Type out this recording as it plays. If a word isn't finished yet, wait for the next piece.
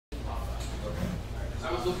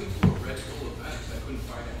I was looking for a red school event, I couldn't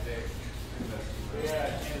find it there.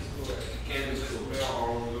 Yeah, Kansas School.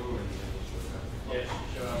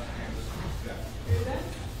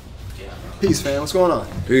 Peace, fam. What's going on?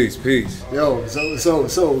 Peace, peace. Yo,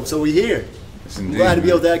 so we here. Yes, I'm indeed, glad to be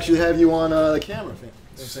man. able to actually have you on the camera, fam. You know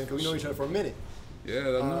what I'm saying? 'Cause we know each other for a minute. Yeah, I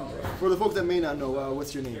know. For the folks that may not know,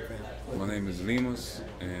 what's your name, fam? My name is Lemus,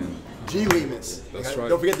 and G Lemus. That's right.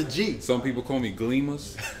 Don't forget the G. some people call me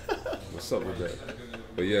Gleemus. What's up with that?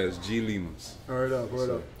 But yeah, it's G Lemus. Word up, word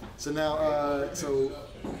up. So now,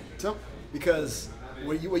 because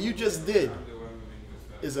what you just did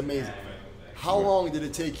is amazing. How long did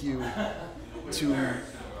it take you to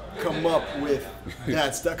come up with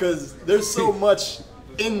that stuff? Because there's so much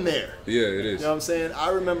in there. Yeah, it is. You know what I'm saying? I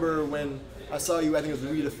remember when I saw you, I think it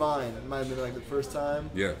was Redefined. It might have been like the first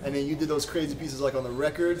time. Yeah. And then you did those crazy pieces like on the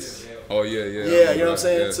records. Oh yeah, yeah. I Yeah, remember you know what I'm that,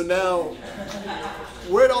 saying? yeah. So now,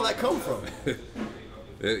 where'd all that come from?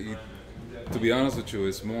 To be honest with you,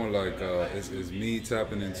 it's more like it's me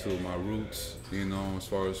tapping into my roots, you know, as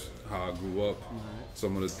far as how I grew up,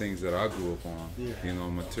 some of the things that I grew up on, Yeah. you know,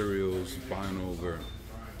 materials, vinyl, or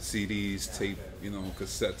CDs, tape, you know,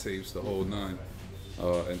 cassette tapes, the whole nine,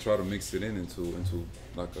 and try to mix it into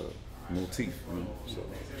like a motif, you know. So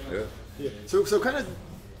yeah. Yeah. So kind of,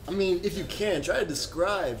 I mean, if you can, try to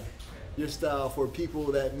describe your style for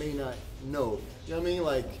people that may not know. You know what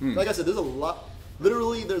I mean? Like I said, there's a lot.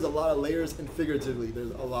 Literally, there's a lot of layers, and figuratively,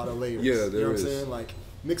 there's a lot of layers. Yeah, You know there what is. I'm saying? Like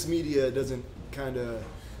mixed media doesn't kind of.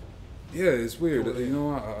 Yeah, it's weird. You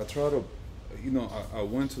know, I try to, you know, I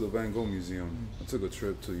went to the Van Gogh Museum. I took a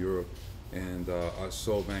trip to Europe, and I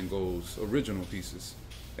saw Van Gogh's original pieces,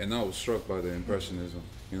 and I was struck by the impressionism.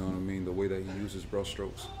 You know what I mean? The way that he uses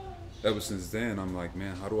brushstrokes. Ever since then, I'm like,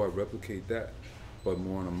 man, how do I replicate that, but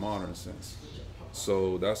more in a modern sense?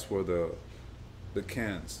 So that's where the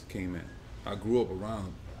cans came in. I grew up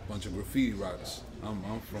around a bunch of graffiti writers. I'm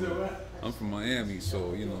from Miami,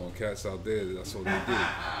 so you know, cats out there, that's what they did.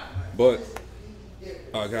 But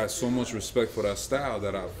I got so much respect for that style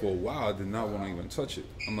that for a while I did not want to even touch it.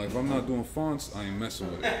 I'm like, if I'm not doing fonts, I ain't messing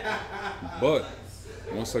with it. But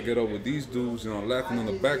once I get up with these dudes, you know, laughing in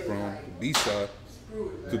the background, B-side,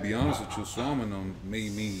 to be honest with you, swarming them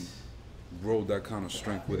made me grow that kind of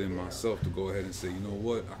strength within myself to go ahead and say, you know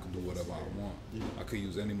what, I can do whatever I want. I could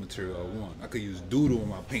use any material I want. I could use doodle in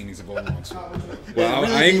my paintings if I want to. Well,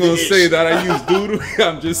 I ain't gonna say that I use doodle.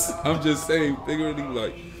 I'm just saying figuratively,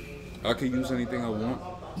 like I could use anything I want.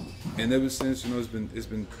 And ever since, you know,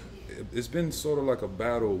 it's been sort of like a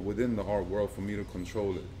battle within the art world for me to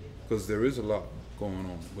control it, because there is a lot going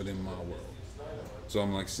on within my world. So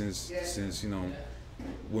I'm like, since you know,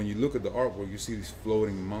 when you look at the artwork, you see these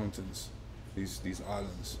floating mountains, these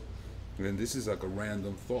islands, and this is like a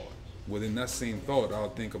random thought. Within that same thought, I'll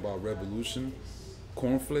think about revolution,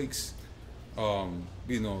 cornflakes.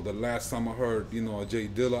 You know, the last time I heard, you know, a Jay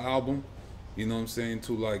Dilla album, you know what I'm saying,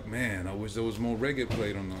 to like, man, I wish there was more reggae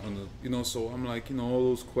played on the, you know. So I'm like, you know, all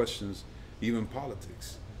those questions, even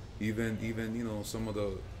politics, even you know, some of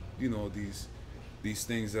the, you know, these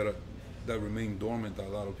things that remain dormant that a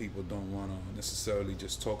lot of people don't want to necessarily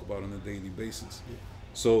just talk about on a daily basis.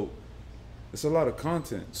 So it's a lot of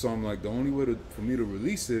content. So I'm like, the only way for me to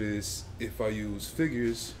release it is if I use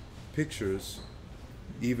figures, pictures,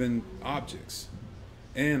 even objects.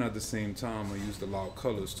 And at the same time, I use the loud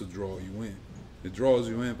colors to draw you in. It draws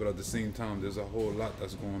you in, but at the same time, there's a whole lot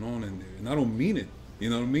that's going on in there. And I don't mean it. You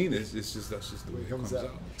know what I mean? It's just, that's just the way it comes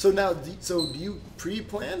out. So now, do you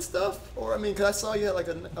pre-plan stuff, or I mean, cause I saw you had like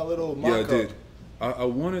a little mock-up. Yeah, I did. I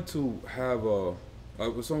wanted to have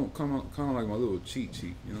it was kind of like my little cheat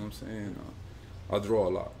sheet. You know what I'm saying? I draw a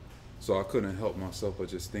lot, so I couldn't help myself by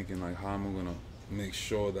just thinking like, how am I gonna make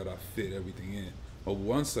sure that I fit everything in? But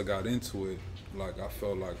once I got into it, like I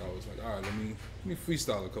felt like I was like, all right, let me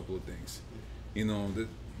freestyle a couple of things. You know,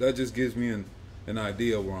 that just gives me an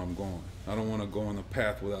idea where I'm going. I don't want to go on a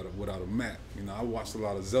path without a map. You know, I watched a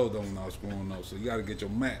lot of Zelda when I was growing up, so you got to get your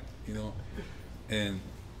map. You know, and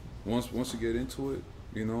once you get into it,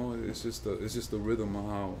 you know, it's just the rhythm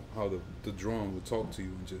of how the drum will talk to you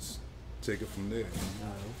and just take it from there.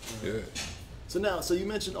 Yeah. So you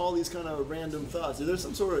mentioned all these kind of random thoughts. Is there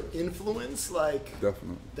some sort of influence, like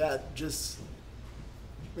Definitely. that? Just,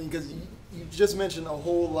 I mean, because you just mentioned a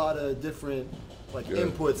whole lot of different like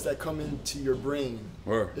inputs that come into your brain.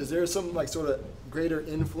 Word. Is there some like sort of greater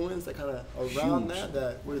influence that kind of around Huge.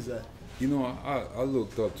 that? What is that? You know, I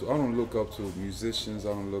looked up to, I don't look up to musicians,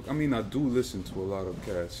 I mean, I do listen to a lot of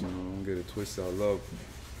cats, you know, don't get it twisted. I love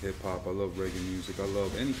hip hop, I love reggae music, I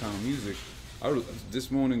love any kind of music.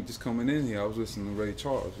 This morning, just coming in here, I was listening to Ray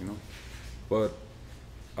Charles, you know. But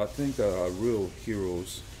I think that our real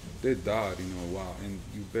heroes, they died, you know, a while, and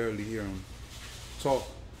you barely hear them talk.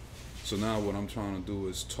 So now what I'm trying to do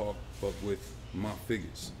is talk, but with my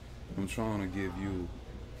figures. I'm trying to give you,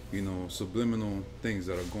 you know, subliminal things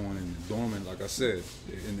that are going in dormant, like I said,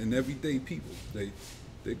 and everyday people, they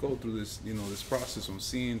go through this, you know, this process of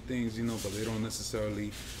seeing things, you know, but they don't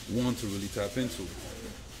necessarily want to really tap into it.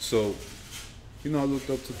 So, you know, I looked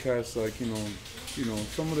up to cats like, you know,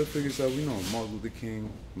 some of the figures that we know, Martin Luther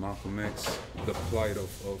King, Malcolm X, the plight of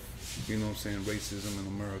you know what I'm saying, racism in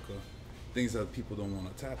America, things that people don't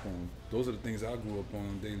want to tap on. Those are the things I grew up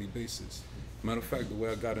on a daily basis. Matter of fact, the way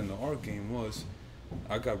I got in the art game was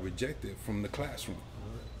I got rejected from the classroom.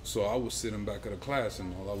 So I was sitting back at a class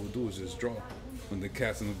and all I would do is just draw. When the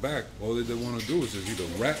cats in the back, all they want to do is just either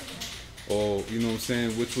rap or, you know what I'm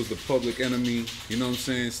saying, which was the Public Enemy, you know what I'm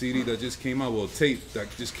saying, CD that just came out, well, tape that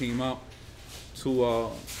just came out,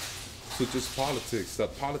 to just politics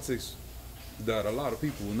that a lot of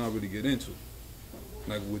people will not really get into.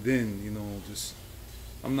 Like within, you know, just,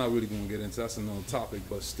 I'm not really going to get into, that's another topic,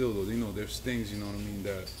 but still though, you know, there's things, you know what I mean,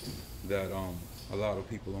 that a lot of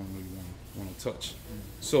people don't really want to touch.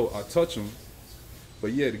 So I touch them,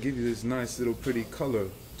 but yeah, to give you this nice little pretty color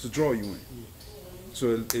to draw you in.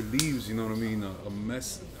 So it leaves, you know what I mean, a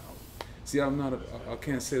message. See, I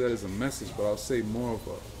can't say that as a message, but I'll say more of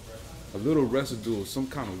a little residue of some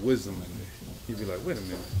kind of wisdom in there. You'd be like, wait a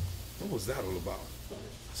minute, what was that all about?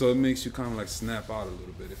 So it makes you kind of like snap out a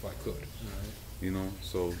little bit if I could, you know,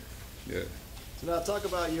 so yeah. So now talk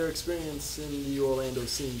about your experience in the Orlando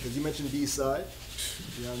scene, because you mentioned D-Side,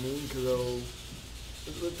 you know what I mean?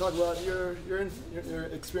 Because let's talk about your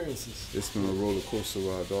experiences. It's been a roller coaster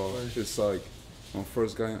ride, dog. Right. It's like when I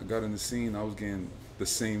first got in the scene, I was getting the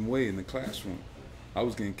same way in the classroom. I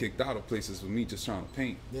was getting kicked out of places for me just trying to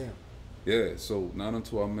paint. Yeah. Yeah, so not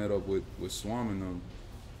until I met up with Swam and them,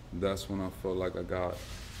 that's when I felt like I got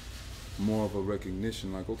more of a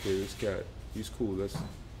recognition, like, okay, this cat, he's cool, let's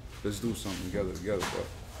do something together.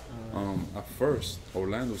 But at first,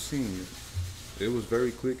 Orlando scene, it was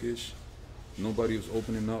very cliquish. Nobody was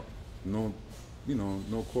opening up. No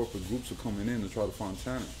corporate groups are coming in to try to find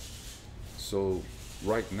talent. So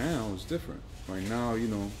right now it's different. Right now, you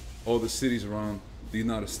know, all the cities around the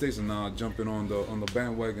United States are now jumping on the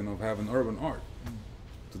bandwagon of having urban art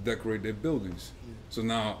to decorate their buildings. So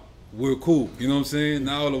now we're cool, you know what I'm saying?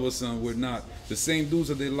 Now all of a sudden we're not. The same dudes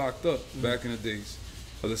that they locked up back in the days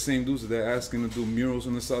are the same dudes that they're asking to do murals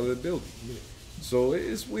on the side of the building. So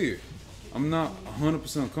it's weird. I'm not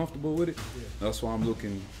 100% comfortable with it. That's why I'm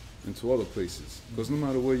looking into other places. Because no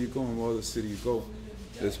matter where you go and what other city you go,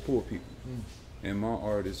 there's poor people. And my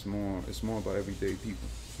art is more about everyday people.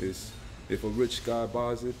 If a rich guy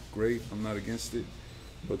buys it, great, I'm not against it.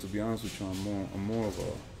 But to be honest with you, I'm more of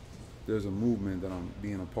there's a movement that I'm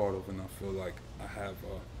being a part of, and I feel like I have,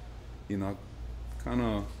 you know, kind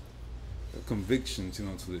of convictions, you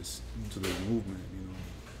know, to this movement,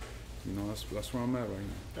 you know, that's where I'm at right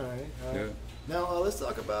now. All right. Yeah. Now let's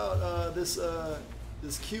talk about this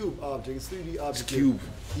cube object, this 3D object. This cube.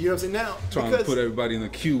 You know what I'm saying? Now, trying to put everybody in a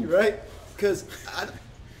cube. Right? Because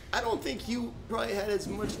I don't think you probably had as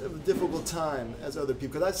much of a difficult time as other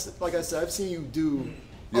people. Because like I said, I've seen you do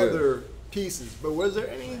other pieces. But was there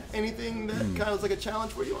anything that kind of was like a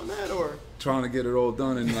challenge for you on that, or trying to get it all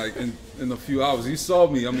done in like in a few hours? You saw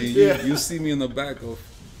me. I mean, you see me in the back of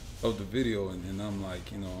the video, and I'm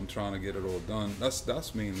like, you know, I'm trying to get it all done.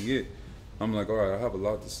 That's mainly it. I'm like, all right, I have a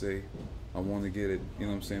lot to say. I want to get it, you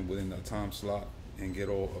know what I'm saying, within that time slot and get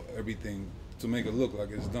everything to make it look like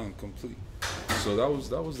it's done complete. So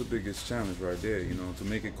that was the biggest challenge right there, you know, to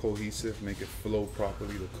make it cohesive, make it flow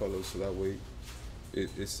properly, the colors, so that way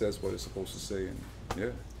it says what it's supposed to say, and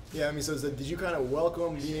yeah. Yeah, I mean, so did you kind of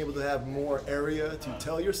welcome being able to have more area to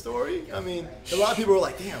tell your story? I mean, a lot of people are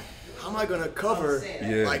like, damn, how am I going to cover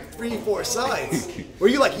like 3-4 sides? Were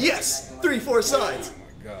you like, yes, 3-4 sides? Oh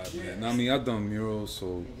my God, man. I mean, I've done murals,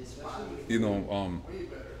 so, you know,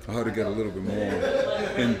 I had to get a little bit more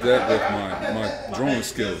in depth with my drawing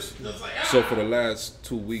skills. So for the last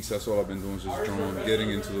 2 weeks, that's all I've been doing, is just drawing, getting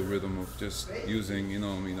into the rhythm of just using, you know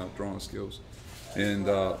what I mean, drawing skills. And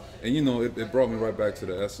you know, it brought me right back to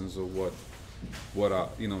the essence of what I,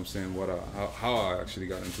 you know what I'm saying, how I actually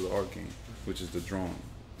got into the art game, which is the drawing.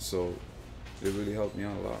 So it really helped me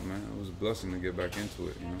out a lot, man. It was a blessing to get back into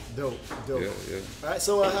it, you know. Dope. Yeah. All right,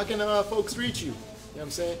 so how can folks reach you? You know what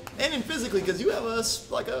I'm saying? And then physically, because you have a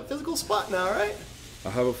physical spot now, right? I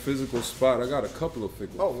have a physical spot. I got a couple of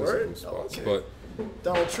physical spots. Okay. But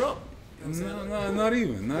Donald Trump. No, not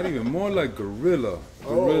even. More like guerrilla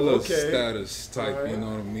status type. Right. You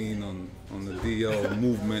know what I mean on the DL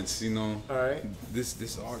movements. You know, all right.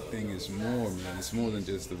 This art thing is more, man. It's more than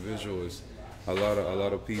just the visual. It's a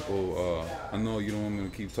lot of people. I know you don't want me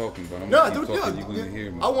to keep talking, but I'm gonna keep talking. You're gonna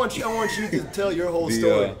hear me. I want you to tell your whole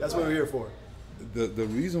story. That's what we're here for. The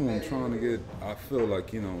reason why I'm trying to get, I feel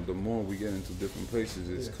like, you know, the more we get into different places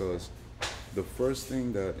is because the first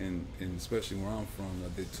thing that, in especially where I'm from,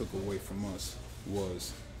 that they took away from us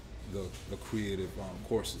was the creative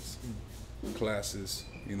courses. Classes,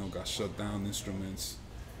 you know, got shut down, instruments.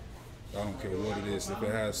 I don't care what it is. If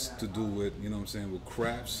it has to do with, you know what I'm saying, with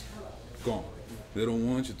crafts, gone. They don't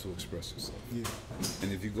want you to express yourself. Yeah.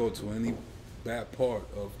 And if you go to any bad part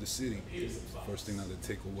of the city, first thing that they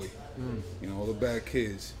take away. You know, all the bad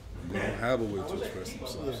kids, they don't have a way to express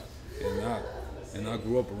themselves. And I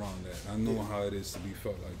grew up around that. I know how it is to be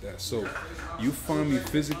felt like that. So you find me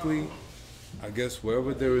physically, I guess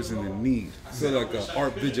wherever there is in the need. I feel like an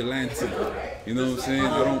art vigilante. You know what I'm saying?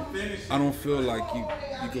 I don't feel like you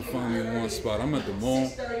can find me in one spot. I'm at the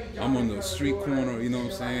mall, I'm on the street corner, you know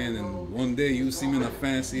what I'm saying? And one day you see me in a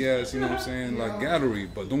fancy ass, you know what I'm saying, like gallery,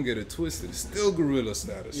 but don't get it twisted. It's still guerrilla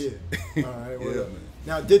status. Yeah. All right, well, yeah, man.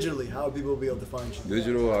 Now digitally, how will people be able to find you?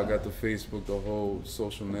 Digital, I got the Facebook, the whole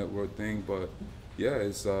social network thing, but yeah,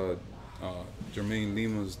 it's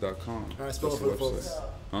JermaineLemus.com. All right, spell it for the folks.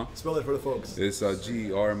 Huh? Spell it for the folks. It's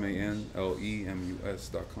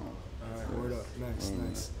GERMANLEMUS.com. All right, word up. Nice.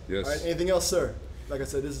 Yes. All right, anything else, sir? Like I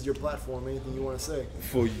said, this is your platform. Anything you want to say?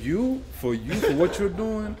 For what you're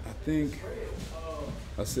doing, I think,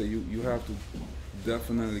 I say you have to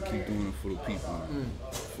definitely keep doing it for the people, man.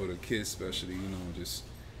 For the kids especially, you know, just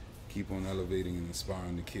keep on elevating and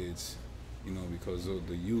inspiring the kids, you know, because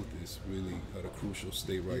the youth is really at a crucial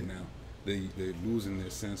state right now. They're losing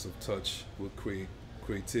their sense of touch with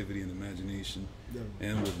creativity and imagination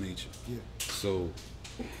and with nature. Yeah. So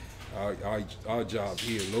our job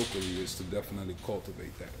here locally is to definitely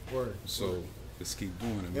cultivate that. Word. So let's keep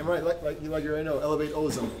doing it. And right, like you already know, elevate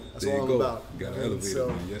ozone. That's what I'm about. You gotta elevate it,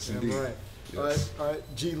 man. Yes, indeed. Right. Yes. All right,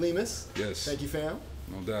 G. Lemus. Yes. Thank you, fam.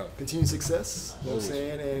 No doubt. Continued success. You know what I'm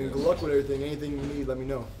saying? And good luck with everything. Anything you need, let me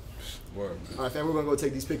know. Word, man. All right, fam, we're going to go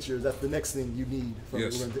take these pictures. That's the next thing you need. We're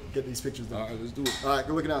going to get these pictures done. All right, let's do it. All right,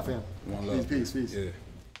 good looking out, fam. One love. Peace. Yeah.